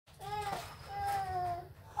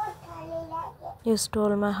You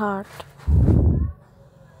stole my heart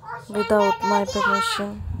without my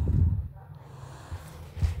permission,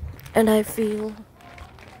 and I feel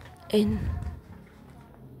in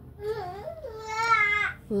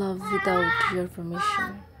love without your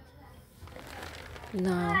permission.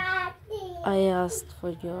 Now I ask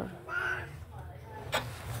for your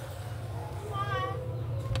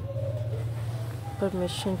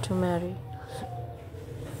permission to marry.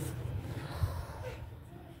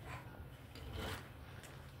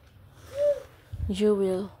 You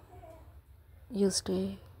will, you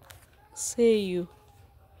stay, say you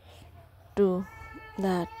do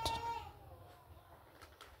that.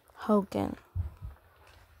 How can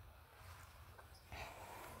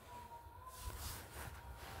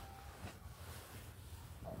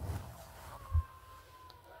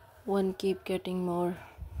one keep getting more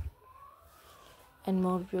and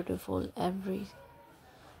more beautiful every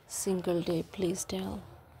single day? Please tell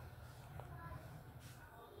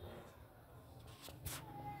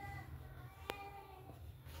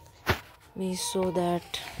me so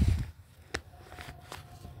that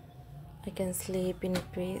I can sleep in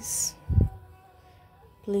peace.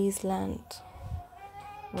 Please land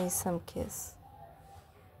me some kiss.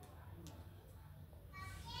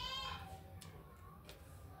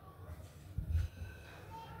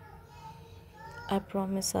 I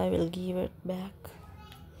promise I will give it back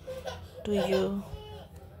to you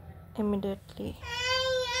immediately.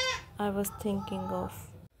 I was thinking of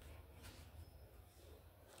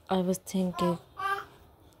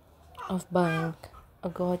buying a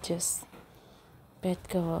gorgeous bed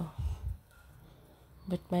cover,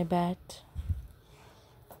 but my bed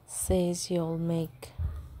says you'll make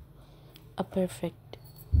a perfect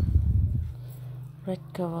red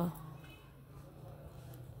cover.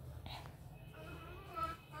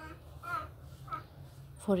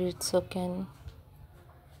 For it, so can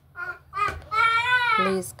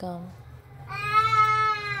please come.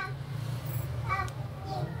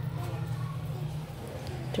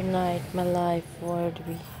 Tonight my life would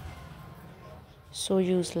be so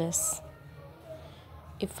useless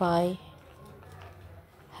if I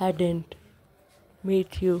hadn't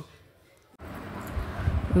met you.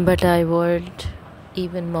 But I would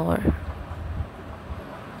even more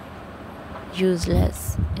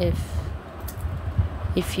useless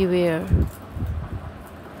if you were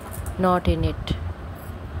not in it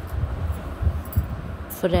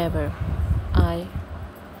forever. I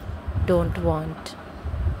don't want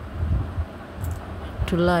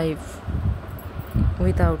to live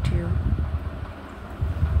without you,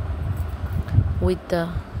 with the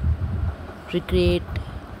regret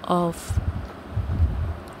of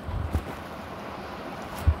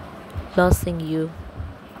losing you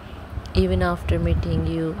even after meeting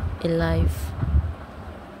you in life.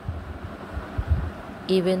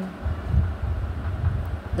 Even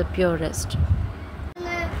the purest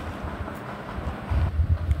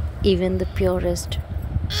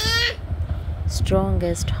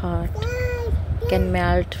strongest heart can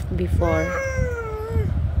melt before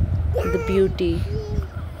the beauty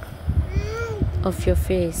of your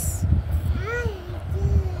face.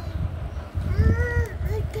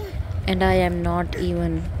 And I am not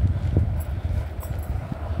even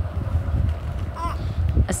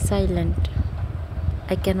a silent.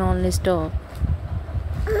 I can only stop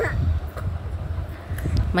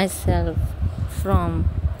myself from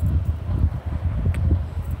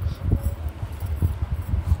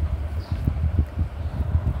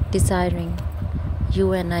desiring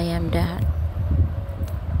you, and I am dead.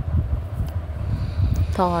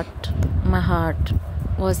 Thought my heart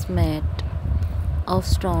was made of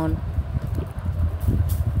stone,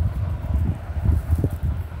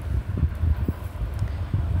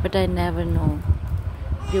 but I never know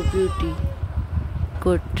your beauty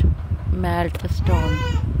could melt a stone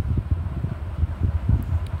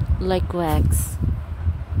like wax.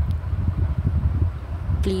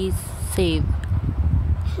 Please save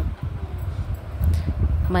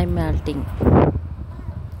my melting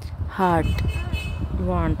heart.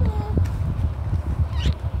 Want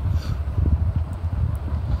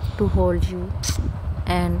to hold you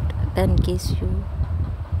and then kiss you.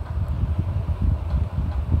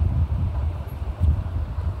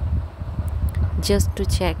 Just to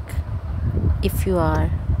check if you are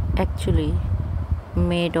actually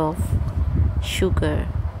made of sugar,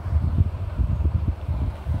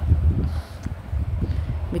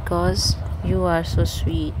 because you are so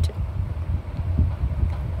sweet.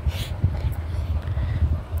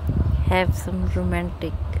 Have some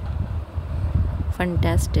romantic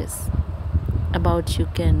fantasies about you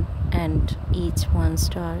can and each one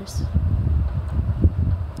stars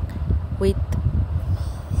with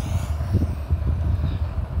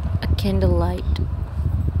candlelight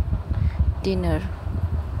dinner.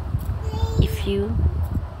 If you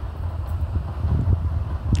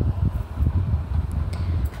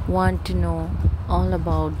want to know all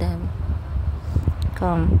about them,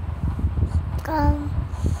 come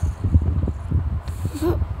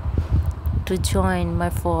to join my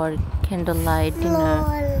for candlelight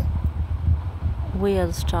dinner.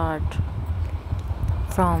 We'll start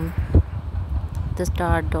from the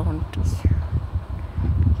start. Don't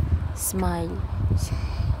smile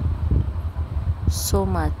so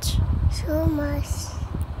much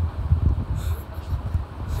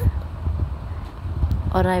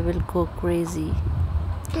or I will go crazy.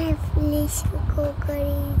 Please go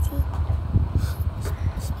crazy.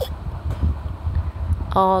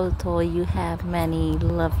 Although you have many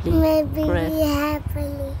lovely Maybe breaths. we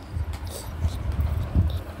happily.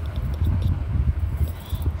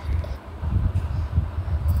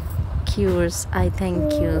 Cures, I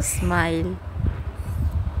thank you. Smile.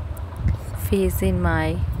 Face in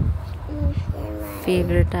my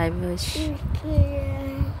favorite I wish.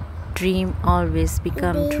 Dream always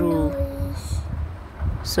become true.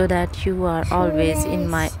 So that you are always in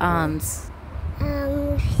my arms.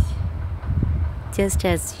 Just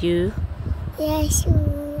as you Yes,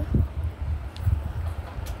 you.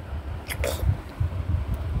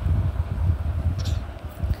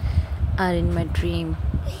 are in my dream.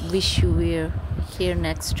 Wish you were here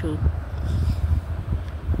next to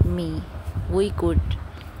me. We could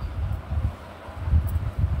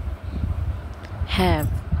have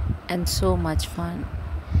and so much fun.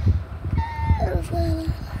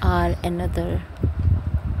 Or another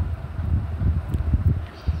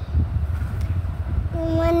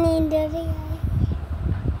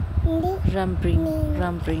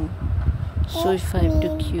rumbling. So if I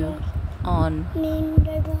took you on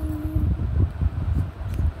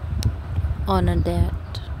a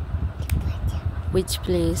date, which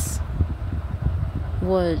place,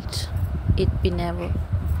 world, it be never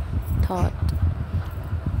thought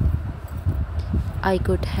I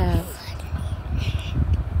could have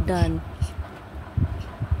done.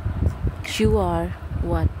 You are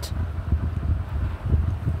what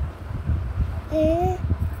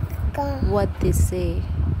they say,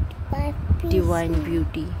 divine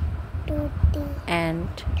beauty, and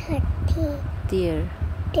there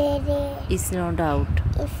is no doubt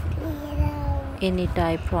in it.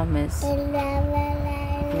 I promise.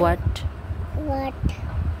 What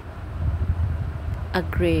a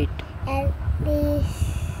great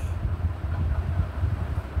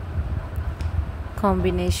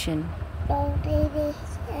combination.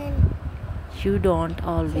 You don't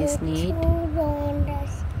always need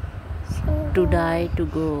to die to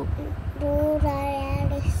go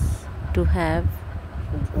to have,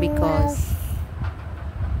 because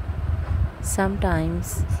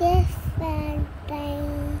sometimes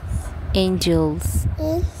angels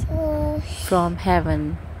from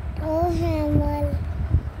heaven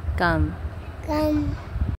come